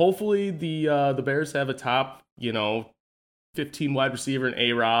hopefully the Bears have a top 15 wide receiver in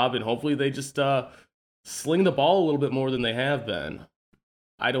A-Rob, and hopefully they just sling the ball a little bit more than they have been.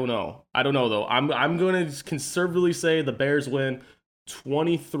 I don't know though. I'm going to conservatively say the Bears win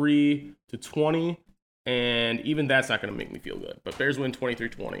 23-20, and even that's not going to make me feel good. But Bears win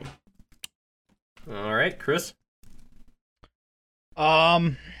 23-20. All right, Chris.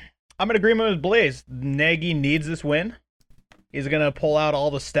 I'm in agreement with Blaze. Nagy needs this win. He's going to pull out all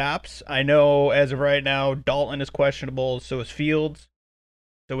the stops. I know as of right now, Dalton is questionable, so is Fields.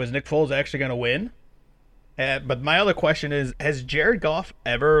 So is Nick Foles actually going to win? But my other question is, has Jared Goff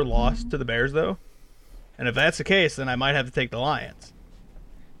ever lost to the Bears, though? And if that's the case, then I might have to take the Lions.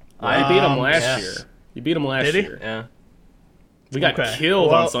 You beat him last year. You beat him last year. Yeah. We got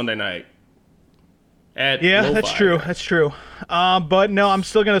killed on Sunday night. That's true. That's true. But no, I'm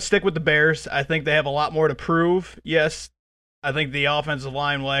still going to stick with the Bears. I think they have a lot more to prove. Yes, I think the offensive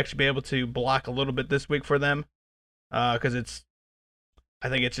line will actually be able to block a little bit this week for them, because I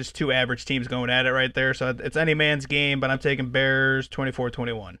think it's just two average teams going at it right there. So it's any man's game, but I'm taking Bears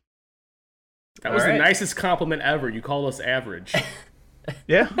 24-21. That was the nicest compliment ever. You called us average.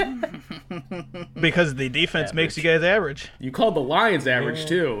 Yeah. Because the defense makes you guys average. You called the Lions average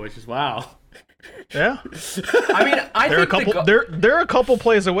too, which is wow. Yeah. I mean, they're a couple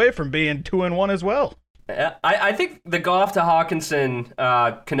plays away from being 2-1 as well. I think the Goff to Hawkinson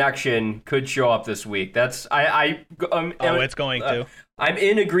connection could show up this week. It's going to. I'm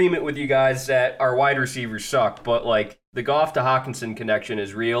in agreement with you guys that our wide receivers suck, but the Goff to Hawkinson connection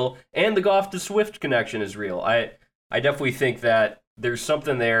is real, and the Goff to Swift connection is real. I definitely think that there's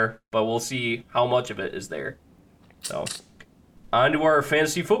something there, but we'll see how much of it is there. So, on to our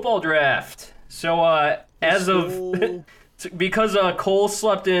fantasy football draft. So, because Cole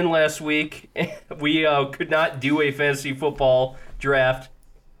slept in last week, we could not do a fantasy football draft.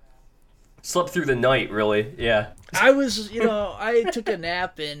 Slept through the night, really. Yeah. I was, I took a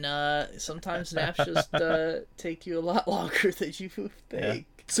nap, and sometimes naps just take you a lot longer than you think.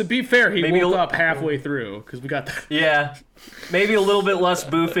 To be fair, he Maybe woke up halfway through because we got that. Yeah, maybe a little bit less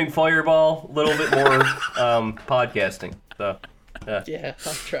boofing Fireball, a little bit more podcasting. So, Yeah,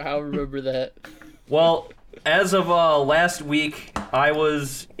 I'll remember that. Well, as of last week, I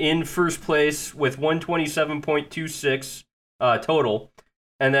was in first place with 127.26 total,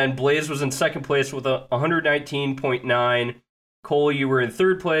 and then Blaze was in second place with 119.9. Cole, you were in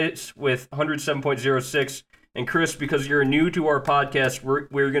third place with 107.06. And Chris, because you're new to our podcast, we're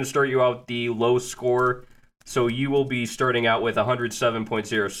going to start you out the low score. So you will be starting out with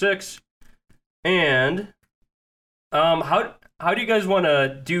 107.06. And how do you guys want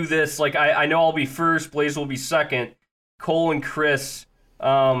to do this? Like, I know I'll be first, Blaze will be second. Cole and Chris,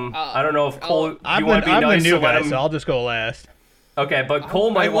 I don't know if Cole, you want to be I'm nice the new to let guy, him... so I'll just go last. Okay, but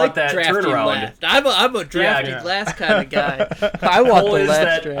Cole might want that drafting turnaround. last. I'm a drafting Yeah. last kind of guy. I want Cole the is last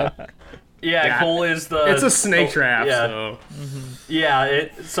that- draft. Yeah, Cole is the... It's a snake draft, yeah. so... Yeah,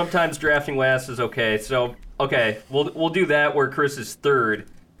 sometimes drafting last is okay. So, okay, we'll do that where Chris is third,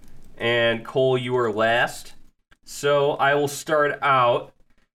 and Cole, you are last. So I will start out.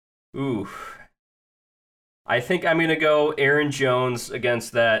 Ooh, I think I'm gonna go Aaron Jones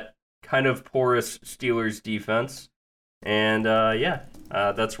against that kind of porous Steelers defense, and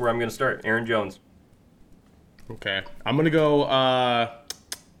that's where I'm gonna start. Aaron Jones. Okay, I'm gonna go.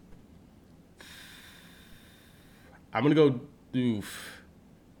 I'm gonna go. Oof.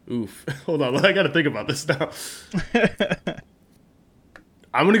 Hold on, I gotta think about this now.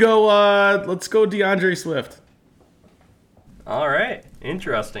 I'm gonna go. Let's go DeAndre Swift. All right,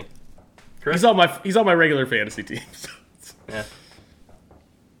 interesting. Chris? He's on my regular fantasy team. Yeah.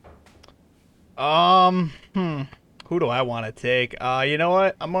 Who do I want to take? You know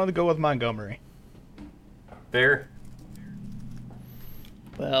what? I'm gonna go with Montgomery. Fair.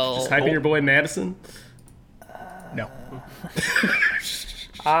 Well, Just hyping your boy Madison. No.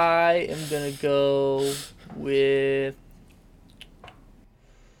 I am gonna go with. I'm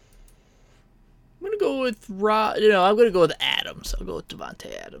gonna go with I'm gonna go with Adams. I'll go with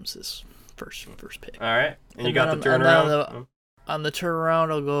Devontae Adams this first pick. All right, and you And got then the on- and then turnaround. On the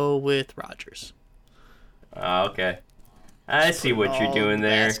turnaround, I'll go with Rodgers. Okay. I see what you're All doing the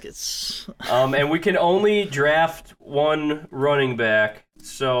there. Baskets. And we can only draft one running back,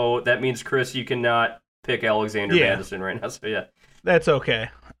 so that means, Chris, you cannot pick Alexander Yeah. Madison right now. So, yeah. That's okay.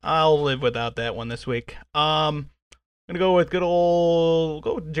 I'll live without that one this week. I'm gonna go with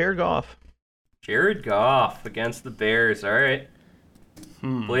Jared Goff. Jared Goff against the Bears. All right.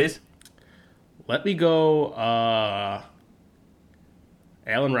 Please. Let me go.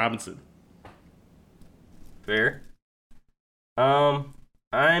 Allen Robinson. Fair. I'm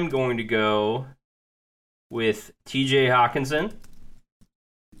going to go with TJ Hawkinson.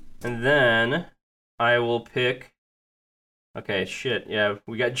 And then I will pick. Okay, shit. Yeah,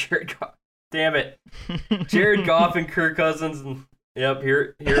 we got Jared Goff. Damn it. Jared Goff and Kirk Cousins. And, yep,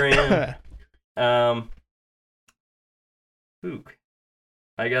 here I am.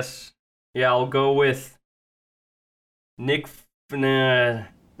 I guess. Yeah, I'll go with Nick. I'm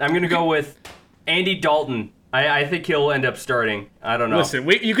going to go with Andy Dalton. I think he'll end up starting. I don't know. Listen,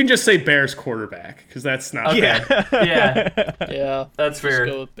 you can just say Bears quarterback because that's not. Okay. Yeah. Yeah, That's fair.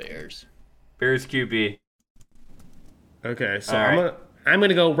 Let's go with Bears. Bears QB. Okay, so All right. I'm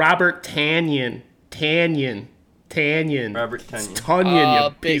gonna go Robert Tanyan. Robert Tonyan. Tunyon, you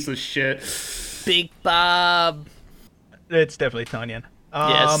big- piece of shit. Big Bob. It's definitely Tunyon.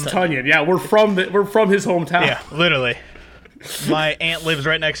 Yes, Tunyon, yeah, we're from his hometown. Yeah, literally. My aunt lives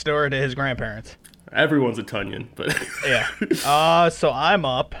right next door to his grandparents. Everyone's a Tunyon, but Yeah. So I'm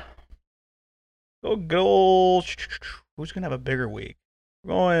up. Go good old. Who's gonna have a bigger week?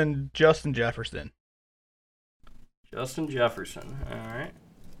 We're going Justin Jefferson. Justin Jefferson. All right.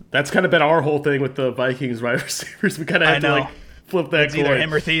 that's kind of been our whole thing with the Vikings wide receivers. We kind of have to like flip that It's either coin.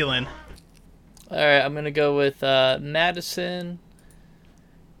 him or Thielen. All right, I'm gonna go with Madison,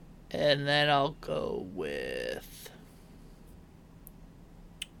 and then I'll go with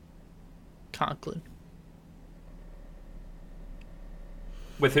Conklin.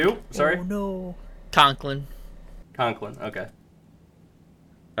 With who? Sorry? Oh no, Conklin. Conklin. Okay.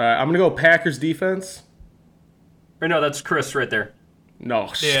 I'm gonna go Packers defense. Or no, that's Chris right there.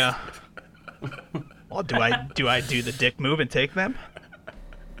 No. Yeah. Well, do I do the dick move and take them?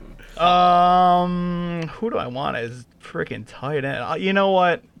 Who do I want as freaking tight end? You know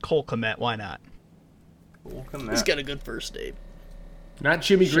what? Cole Kmet, why not? Cole Kmet. He's got a good first name. Not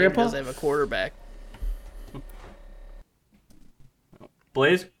Jimmy Shame Grandpa. doesn't have a quarterback.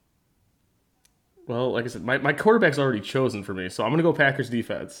 Blaze? Well, like I said, my quarterback's already chosen for me, so I'm gonna go Packers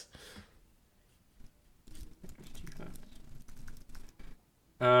defense.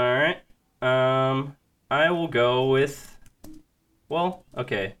 All right. I will go with. Well,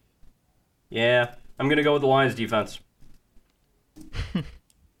 okay. Yeah, I'm gonna go with the Lions defense.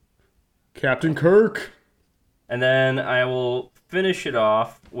 Captain Kirk. And then I will finish it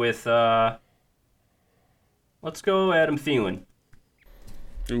off with. Let's go Adam Thielen.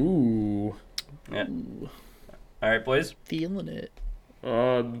 Ooh. Yeah. All right, boys. Feeling it.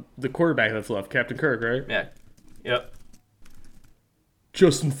 The quarterback that's left, Captain Kirk, right? Yeah. Yep.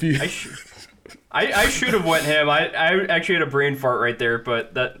 Justin Fields. I should have went him. I actually had a brain fart right there,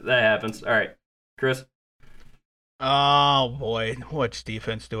 but that happens. All right, Chris. Oh boy, which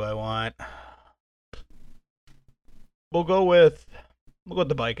defense do I want? We'll go with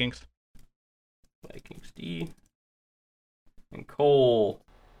the Vikings. Vikings D. And Cole.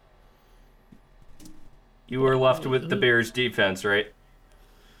 You were left with the Bears defense, right?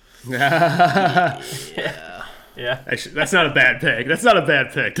 Yeah. Yeah. Actually, that's not a bad pick. That's not a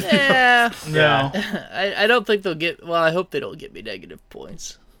bad pick. Yeah. No. I don't think they'll get. Well, I hope they don't get me negative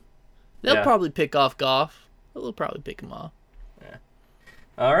points. They'll Yeah. probably pick off Goff. They'll probably pick him off. Yeah.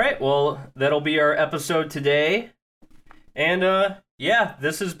 All right. Well, that'll be our episode today. And yeah,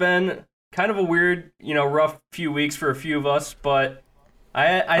 this has been kind of a weird, rough few weeks for a few of us, but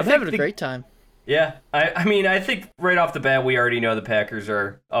I'm having a great time. Yeah, I mean, I think right off the bat, we already know the Packers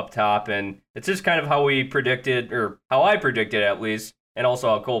are up top, and it's just kind of how we predicted, or how I predicted at least, and also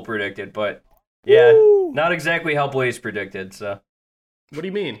how Cole predicted, but yeah, not exactly how Blaze predicted, so. What do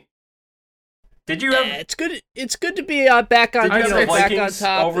you mean? Did you have... It's good to be back on, Did you have the back on Vikings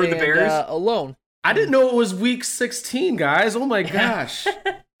top over the and, Bears? alone. I didn't know it was week 16, guys. Oh my gosh.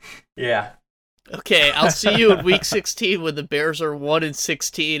 Yeah. Okay, I'll see you in week 16 when the Bears are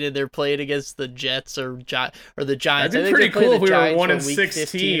 1-16 and they're playing against the Jets or the Giants. That'd be pretty cool if we were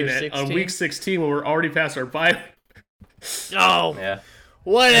 1-16 on week 16 when we're already past our bye. Oh, Yeah.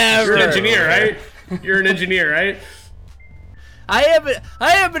 whatever. You're an engineer, right? You're an engineer, right? I am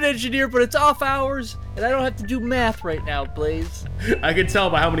an engineer, but it's off hours, and I don't have to do math right now, Blaze. I can tell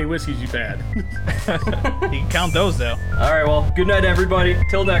by how many whiskeys you've had. You can count those though. All right, well, good night, everybody.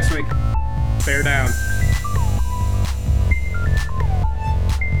 Till next week. Bear down.